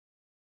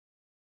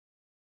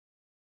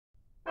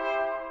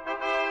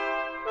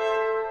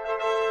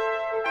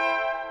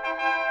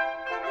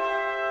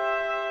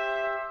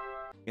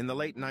In the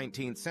late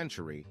 19th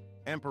century,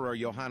 Emperor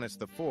Yohannes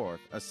IV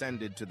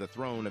ascended to the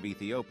throne of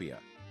Ethiopia,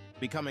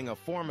 becoming a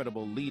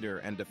formidable leader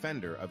and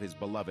defender of his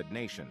beloved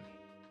nation.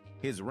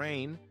 His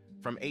reign,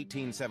 from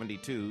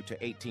 1872 to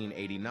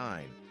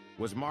 1889,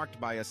 was marked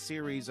by a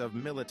series of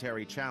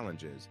military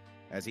challenges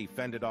as he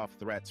fended off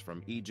threats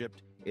from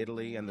Egypt,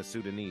 Italy, and the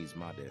Sudanese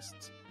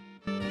Mahdists.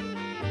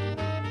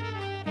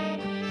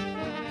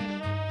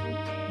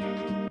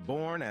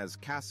 Born as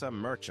Kassa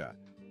Mircha,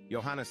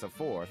 Yohannes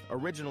IV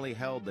originally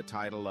held the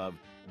title of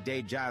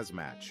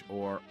Dejazmach,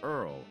 or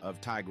Earl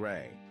of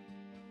Tigray.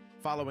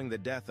 Following the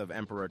death of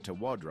Emperor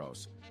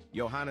Tewodros,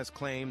 Yohannes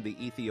claimed the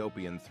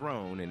Ethiopian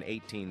throne in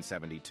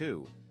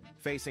 1872,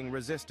 facing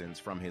resistance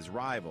from his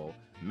rival,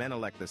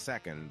 Menelik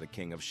II, the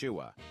King of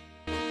Shua.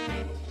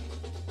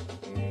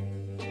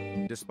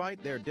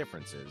 Despite their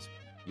differences,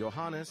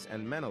 Yohannes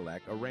and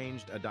Menelik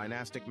arranged a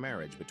dynastic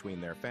marriage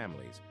between their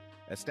families,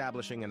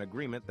 establishing an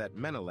agreement that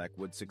Menelik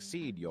would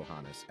succeed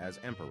Yohannes as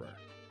emperor.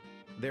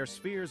 Their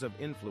spheres of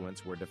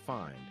influence were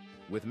defined,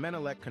 with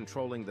Menelik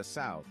controlling the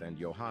south and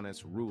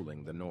Yohannes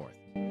ruling the north.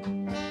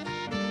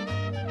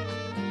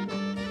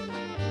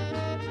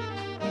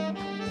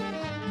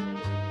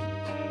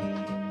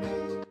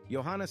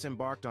 Yohannes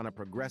embarked on a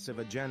progressive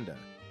agenda,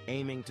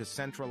 aiming to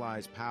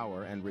centralize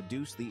power and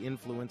reduce the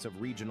influence of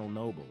regional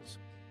nobles.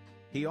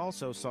 He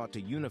also sought to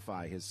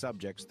unify his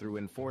subjects through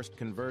enforced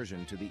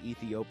conversion to the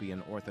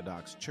Ethiopian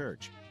Orthodox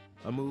Church,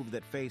 a move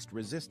that faced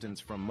resistance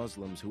from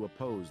Muslims who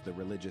opposed the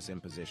religious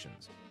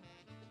impositions.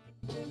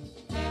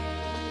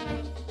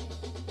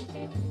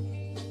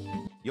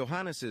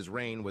 Yohannes's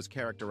reign was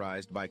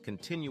characterized by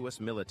continuous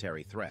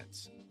military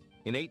threats.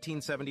 In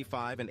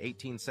 1875 and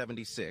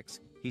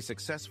 1876, he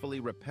successfully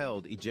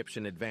repelled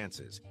Egyptian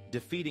advances,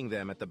 defeating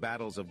them at the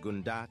battles of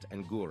Gundat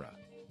and Gura.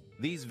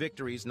 These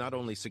victories not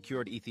only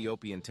secured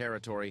Ethiopian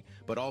territory,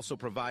 but also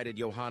provided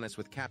Yohannes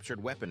with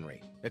captured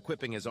weaponry,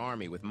 equipping his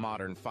army with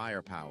modern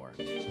firepower.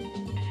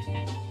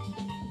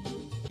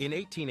 In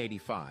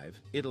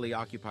 1885, Italy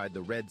occupied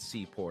the Red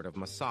Sea port of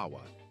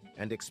Massawa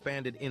and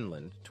expanded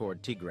inland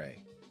toward Tigray.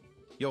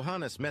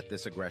 Yohannes met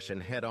this aggression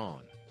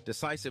head-on,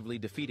 decisively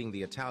defeating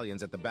the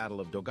Italians at the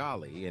Battle of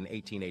Dogali in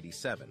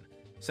 1887,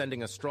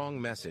 sending a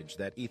strong message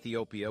that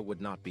Ethiopia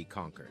would not be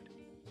conquered.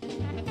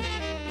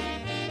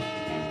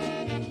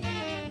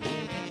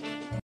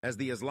 As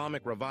the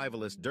Islamic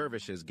revivalist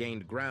dervishes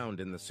gained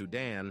ground in the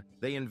Sudan,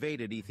 they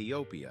invaded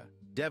Ethiopia,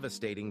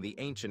 devastating the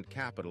ancient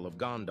capital of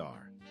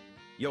Gondar.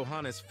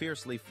 Yohannes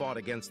fiercely fought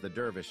against the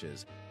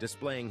dervishes,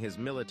 displaying his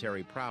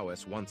military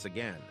prowess once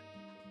again.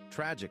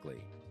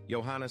 Tragically,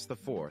 Yohannes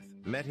IV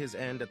met his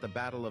end at the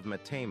Battle of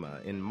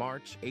Metema in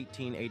March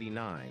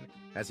 1889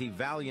 as he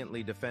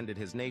valiantly defended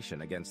his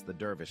nation against the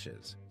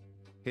dervishes.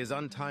 His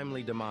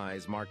untimely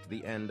demise marked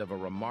the end of a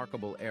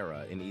remarkable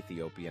era in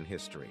Ethiopian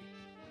history.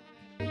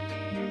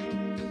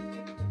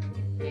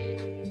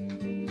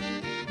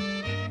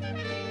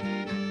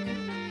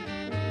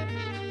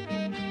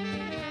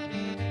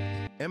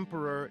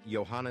 Emperor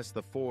Yohannes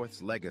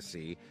IV's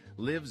legacy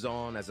lives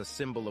on as a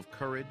symbol of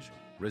courage,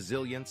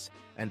 resilience,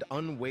 and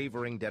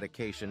unwavering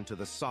dedication to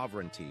the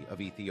sovereignty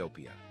of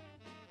Ethiopia.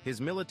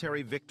 His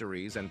military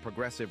victories and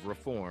progressive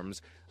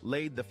reforms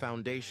laid the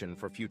foundation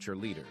for future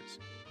leaders,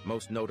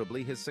 most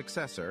notably his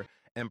successor,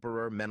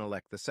 Emperor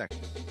Menelik II.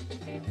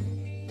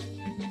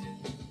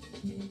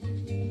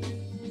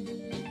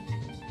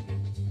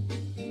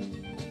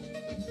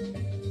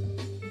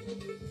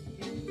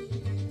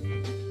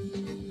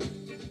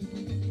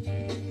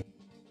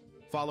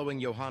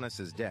 Following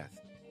Yohannes's death,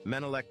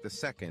 Menelik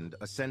II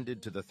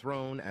ascended to the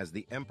throne as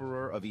the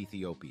Emperor of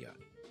Ethiopia.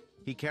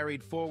 He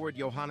carried forward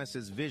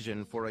Yohannes's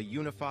vision for a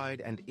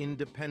unified and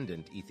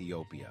independent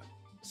Ethiopia,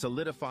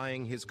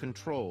 solidifying his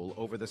control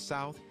over the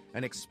south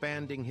and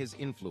expanding his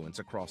influence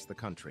across the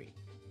country.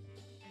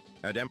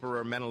 And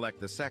Emperor Menelik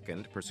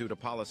II pursued a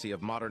policy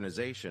of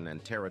modernization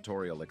and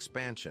territorial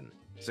expansion,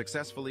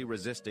 successfully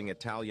resisting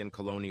Italian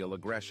colonial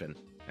aggression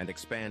and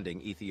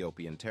expanding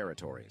Ethiopian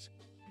territories.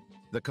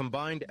 The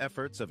combined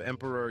efforts of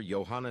Emperor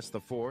Yohannes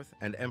IV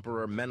and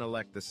Emperor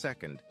Menelik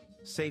II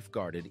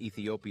safeguarded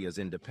Ethiopia's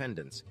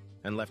independence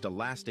and left a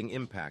lasting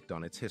impact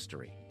on its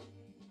history.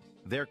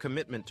 Their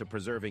commitment to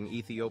preserving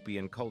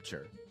Ethiopian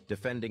culture,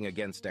 defending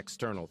against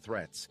external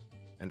threats,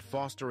 and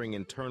fostering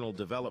internal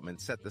development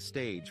set the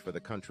stage for the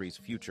country's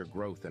future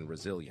growth and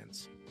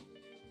resilience.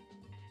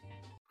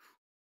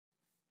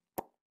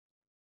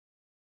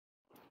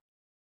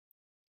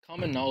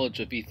 Common knowledge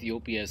of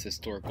Ethiopia's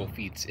historical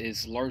feats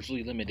is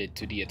largely limited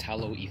to the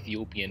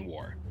Italo-Ethiopian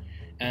War,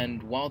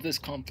 and while this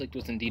conflict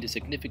was indeed a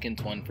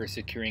significant one for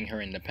securing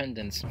her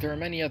independence, there are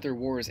many other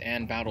wars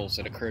and battles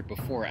that occurred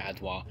before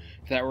Adwa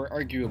that were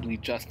arguably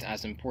just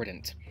as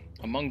important,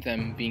 among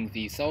them being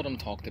the seldom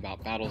talked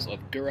about battles of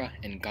Gura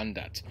and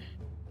Gundat,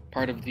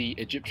 part of the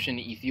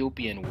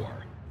Egyptian-Ethiopian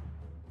War.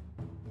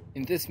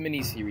 In this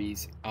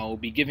mini-series, I'll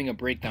be giving a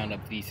breakdown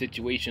of the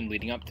situation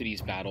leading up to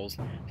these battles,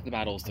 the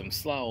battles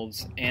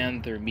themselves,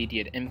 and their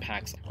immediate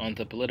impacts on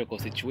the political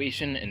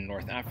situation in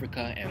North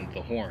Africa and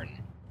the Horn.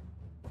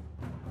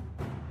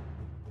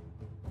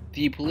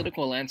 The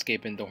political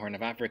landscape in the Horn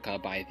of Africa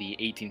by the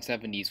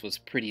 1870s was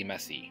pretty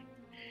messy.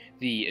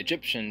 The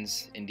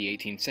Egyptians, in the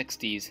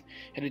 1860s,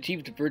 had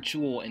achieved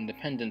virtual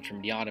independence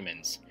from the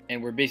Ottomans,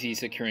 and were busy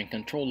securing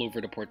control over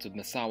the ports of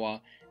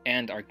Massawa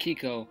and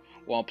Arkiko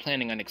while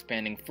planning on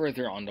expanding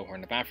further on the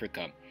Horn of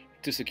Africa,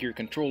 to secure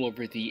control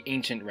over the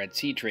ancient Red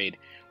Sea trade,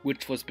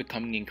 which was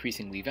becoming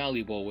increasingly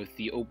valuable with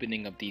the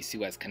opening of the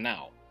Suez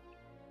Canal.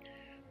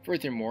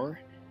 Furthermore,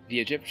 the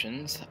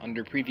Egyptians,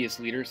 under previous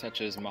leaders such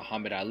as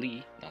Muhammad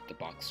Ali, not the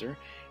boxer,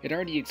 had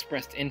already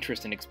expressed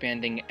interest in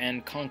expanding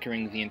and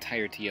conquering the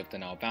entirety of the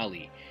Nile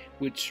Valley,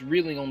 which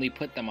really only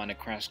put them on a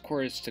crash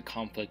course to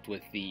conflict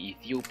with the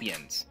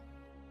Ethiopians.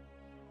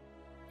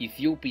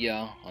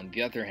 Ethiopia, on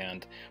the other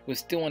hand, was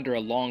still under a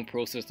long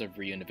process of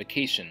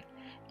reunification,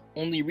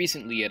 only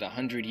recently had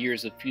 100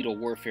 years of feudal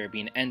warfare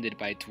being ended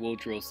by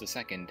Tewodros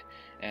II,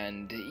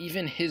 and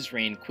even his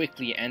reign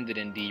quickly ended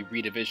in the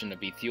redivision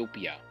of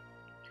Ethiopia.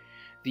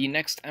 The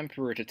next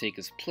emperor to take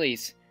his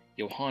place,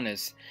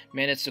 Yohannes,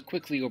 managed to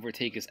quickly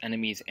overtake his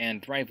enemies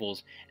and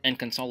rivals and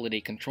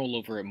consolidate control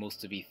over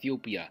most of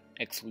Ethiopia,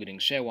 excluding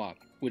Shewa,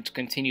 which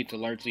continued to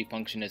largely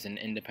function as an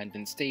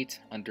independent state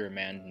under a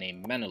man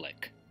named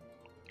Menelik.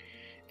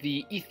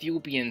 The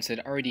Ethiopians had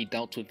already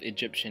dealt with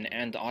Egyptian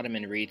and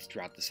Ottoman raids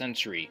throughout the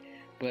century,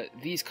 but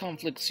these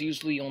conflicts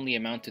usually only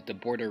amounted to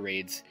border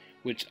raids,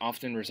 which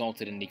often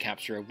resulted in the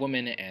capture of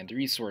women and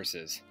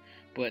resources,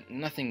 but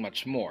nothing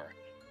much more,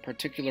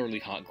 particularly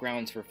hot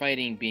grounds for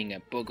fighting being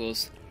at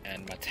Bogos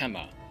and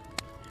Matema.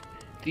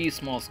 These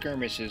small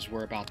skirmishes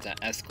were about to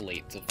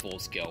escalate to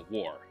full-scale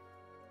war.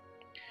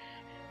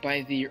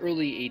 By the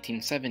early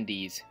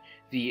 1870s,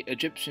 the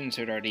Egyptians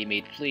had already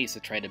made plays to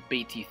try to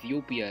bait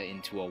Ethiopia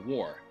into a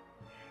war.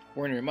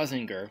 Werner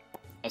Mazinger,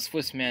 a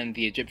Swiss man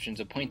the Egyptians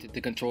appointed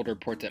to control their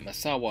port at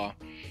Massawa,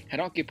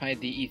 had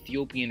occupied the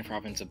Ethiopian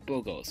province of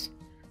Bogos,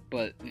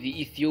 but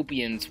the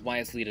Ethiopians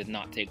wisely did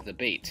not take the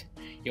bait,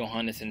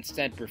 Yohannes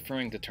instead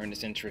preferring to turn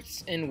his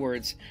interests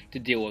inwards to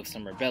deal with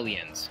some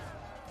rebellions.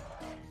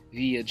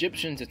 The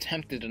Egyptians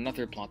attempted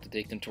another plot to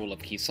take control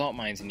of key salt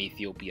mines in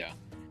Ethiopia,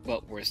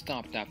 but were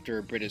stopped after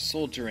a British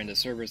soldier in the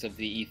service of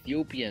the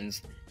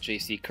Ethiopians,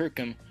 J.C.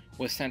 Kirkham,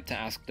 was sent to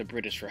ask the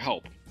British for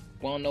help.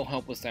 While no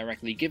help was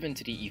directly given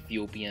to the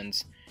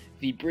Ethiopians,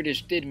 the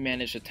British did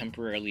manage to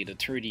temporarily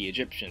deter the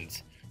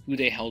Egyptians, who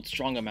they held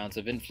strong amounts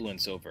of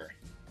influence over.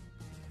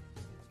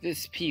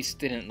 This peace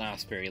didn't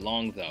last very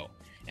long though,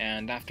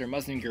 and after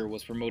Mazinger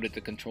was promoted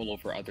to control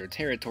over other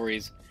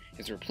territories,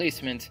 his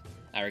replacement,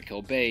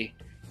 Arakil Bey,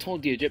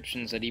 told the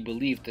Egyptians that he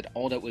believed that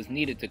all that was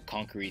needed to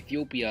conquer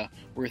Ethiopia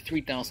were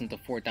 3,000 to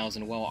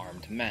 4,000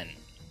 well-armed men.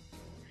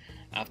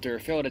 After a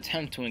failed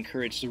attempt to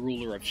encourage the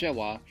ruler of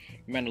Shewa,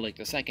 Menelik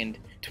II,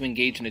 to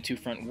engage in a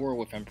two-front war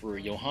with Emperor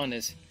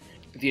Yohannes,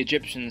 the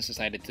Egyptians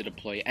decided to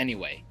deploy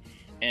anyway,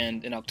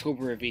 and in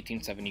October of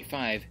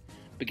 1875,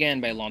 began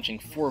by launching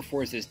 4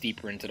 forces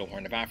deeper into the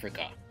Horn of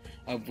Africa,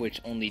 of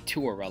which only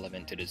 2 are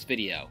relevant to this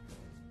video.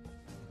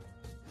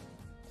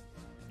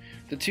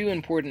 The 2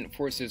 important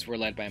forces were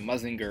led by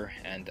Mazinger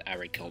and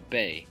Arakil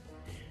Bey.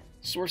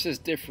 Sources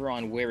differ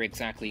on where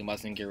exactly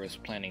Mazinger was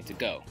planning to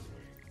go.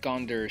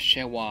 Gondar,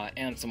 Shewa,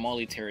 and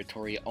Somali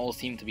territory all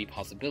seem to be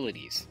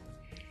possibilities.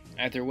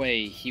 Either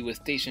way, he was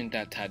stationed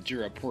at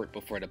Tajura port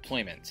before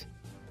deployment.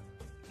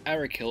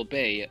 Arakil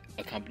Bey,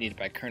 accompanied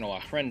by Colonel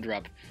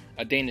Ahrendrup,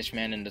 a Danish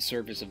man in the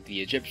service of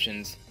the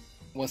Egyptians,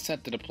 was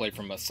set to deploy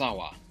from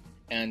Massawa,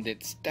 and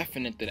it's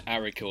definite that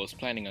Arakil was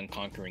planning on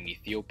conquering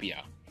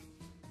Ethiopia.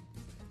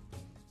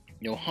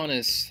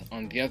 Yohannes,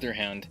 on the other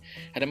hand,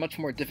 had a much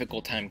more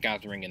difficult time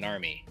gathering an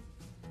army.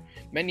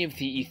 Many of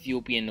the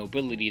Ethiopian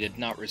nobility did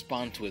not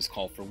respond to his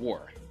call for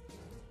war.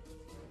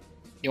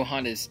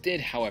 Yohannes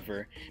did,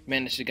 however,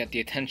 manage to get the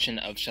attention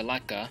of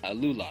Shalaka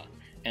Alula,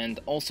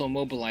 and also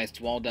mobilized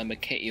Walda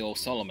Mikael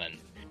Solomon,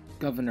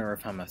 governor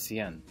of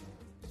Hamasien.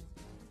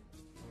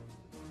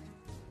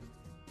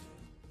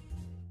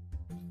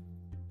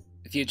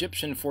 The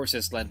Egyptian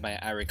forces led by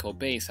Arakil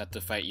Bey set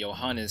to fight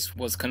Yohannes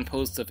was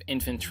composed of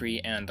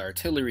infantry and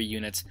artillery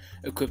units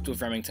equipped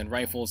with Remington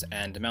rifles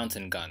and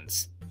mountain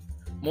guns.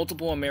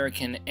 Multiple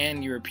American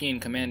and European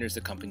commanders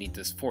accompanied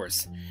this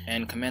force,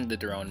 and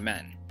commanded their own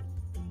men.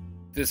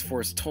 This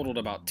force totaled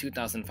about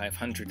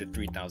 2,500 to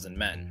 3,000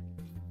 men.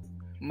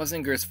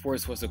 Mazinger's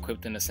force was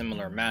equipped in a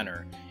similar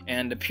manner,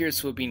 and appears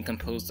to have been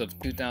composed of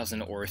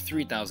 2,000 or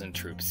 3,000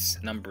 troops,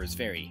 numbers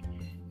vary.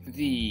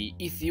 The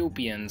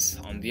Ethiopians,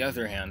 on the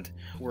other hand,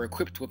 were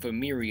equipped with a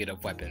myriad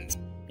of weapons,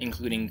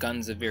 including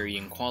guns of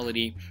varying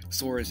quality,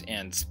 swords,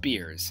 and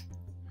spears.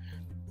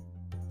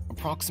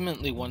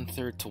 Approximately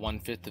 1/3 to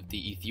 1/5 of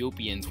the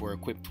Ethiopians were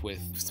equipped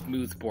with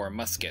smoothbore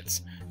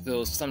muskets,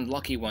 though some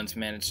lucky ones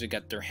managed to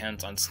get their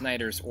hands on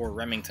Snyder's or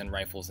Remington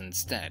rifles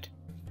instead.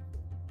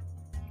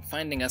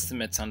 Finding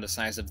estimates on the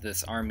size of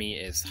this army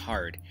is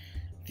hard,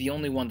 the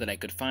only one that I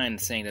could find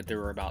saying that there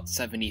were about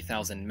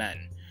 70,000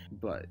 men,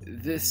 but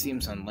this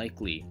seems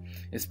unlikely,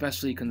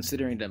 especially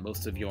considering that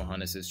most of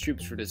Yohannes'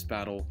 troops for this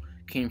battle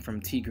came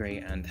from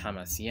Tigray and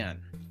Hamasien.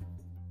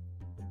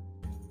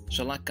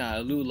 Shalaka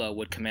Alula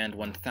would command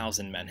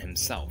 1,000 men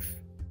himself.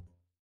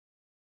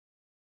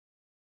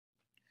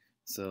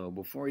 So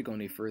before we go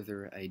any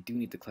further, I do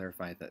need to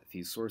clarify that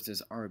these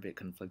sources are a bit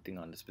conflicting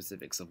on the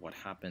specifics of what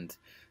happened,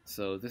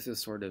 so this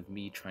is sort of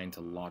me trying to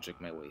logic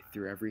my way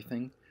through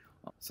everything.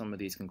 Some of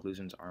these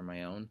conclusions are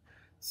my own,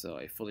 so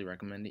I fully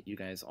recommend that you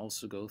guys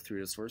also go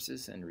through the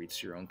sources and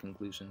reach your own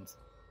conclusions.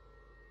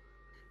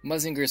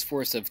 Muzinger's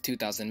force of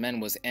 2,000 men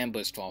was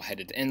ambushed while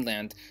headed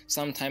inland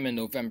sometime in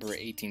November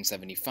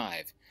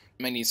 1875.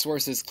 Many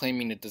sources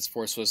claiming that this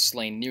force was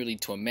slain nearly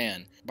to a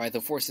man by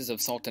the forces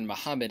of Sultan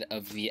Muhammad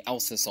of the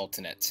Elsa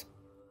Sultanate.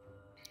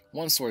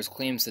 One source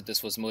claims that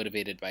this was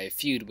motivated by a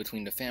feud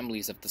between the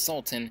families of the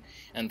Sultan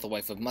and the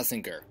wife of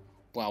Muzinger,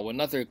 while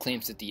another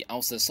claims that the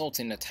Elsa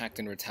Sultan attacked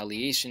in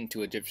retaliation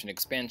to Egyptian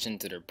expansion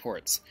to their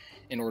ports,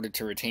 in order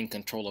to retain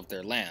control of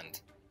their land.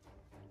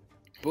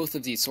 Both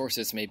of these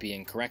sources may be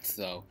incorrect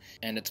though,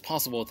 and it's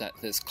possible that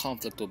this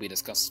conflict will be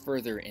discussed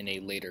further in a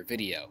later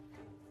video.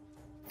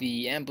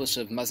 The ambush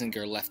of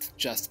Muzinger left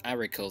just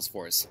Arikil's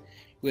force,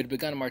 who had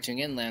begun marching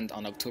inland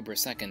on October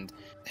 2nd,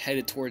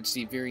 headed towards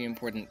the very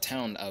important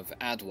town of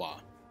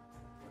Adwa.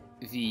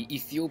 The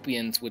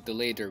Ethiopians would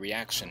delay their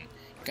reaction,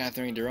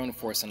 gathering their own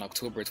force on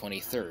October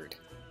 23rd.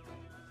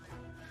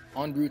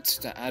 En route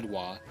to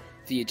Adwa,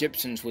 the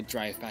Egyptians would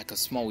drive back a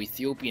small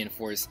Ethiopian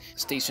force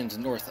stationed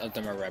north of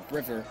the Mareb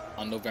River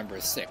on November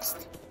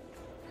 6th.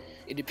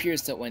 It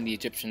appears that when the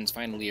Egyptians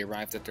finally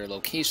arrived at their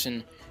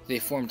location, they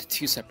formed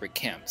two separate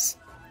camps,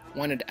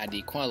 one at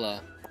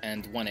Adikwala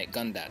and one at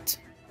Gundat.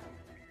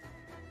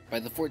 By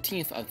the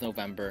 14th of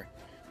November,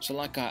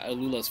 Shalaka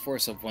Alula's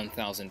force of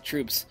 1,000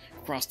 troops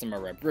crossed the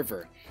Mareb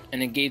River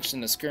and engaged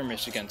in a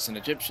skirmish against an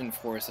Egyptian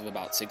force of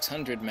about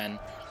 600 men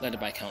led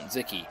by Count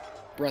Ziki,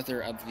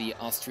 brother of the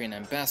Austrian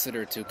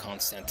ambassador to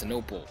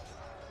Constantinople.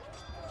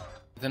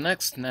 The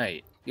next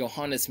night,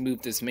 Yohannes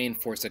moved his main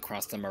force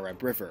across the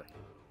Mareb River.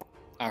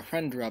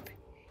 Ahrendrup,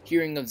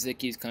 hearing of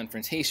Ziki's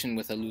confrontation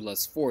with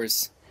Alula's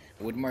force,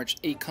 would march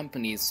 8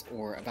 companies,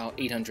 or about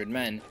 800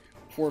 men,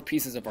 4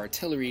 pieces of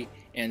artillery,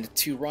 and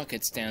 2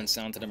 rocket stands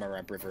down to the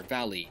Mareb River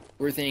Valley,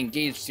 where they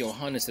engaged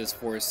Yohannes'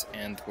 force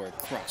and were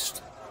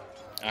crushed.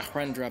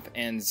 Ahrendrup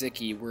and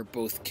Ziki were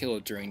both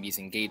killed during these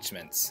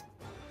engagements.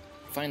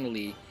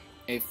 Finally,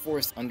 a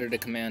force under the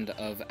command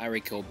of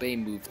Arikil Bey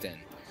moved in,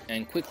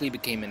 and quickly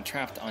became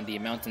entrapped on the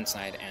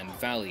mountainside and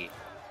valley.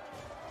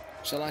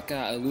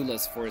 Shalaka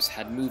Alula's force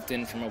had moved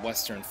in from a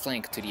western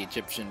flank to the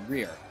Egyptian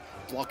rear,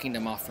 blocking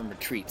them off from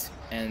retreat,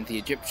 and the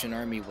Egyptian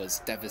army was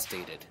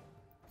devastated.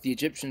 The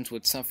Egyptians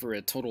would suffer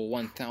a total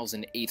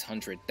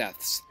 1,800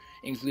 deaths,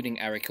 including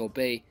Arikil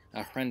Bey,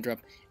 Ahrendrup,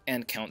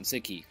 and Count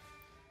Ziki.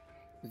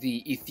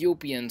 The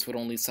Ethiopians would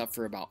only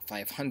suffer about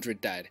 500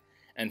 dead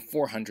and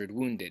 400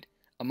 wounded,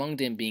 among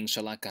them being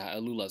Shalaka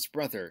Alula's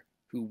brother,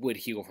 who would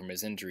heal from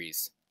his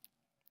injuries.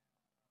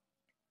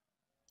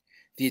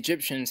 The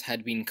Egyptians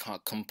had been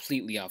caught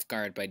completely off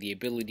guard by the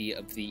ability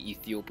of the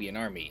Ethiopian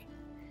army.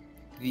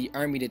 The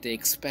army that they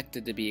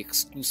expected to be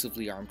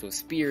exclusively armed with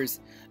spears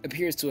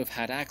appears to have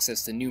had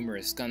access to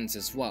numerous guns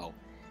as well,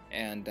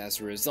 and as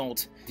a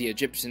result, the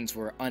Egyptians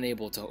were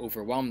unable to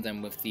overwhelm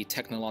them with the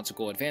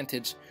technological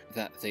advantage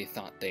that they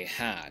thought they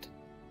had.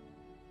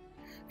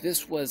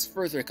 This was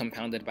further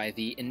compounded by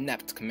the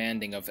inept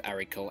commanding of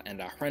Arikil and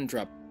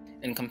Ahrendrup,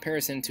 in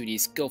comparison to the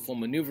skillful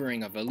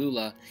maneuvering of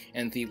Alula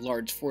and the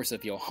large force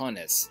of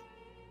Yohannes.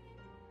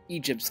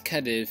 Egypt's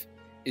Khedive,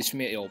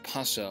 Ismail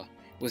Pasha,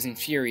 was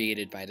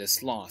infuriated by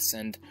this loss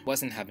and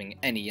wasn't having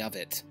any of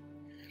it.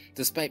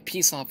 Despite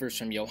peace offers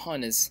from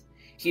Yohannes,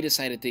 he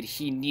decided that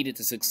he needed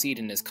to succeed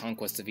in his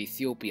conquest of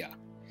Ethiopia,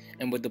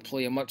 and would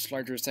deploy a much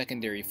larger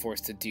secondary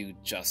force to do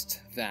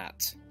just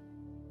that.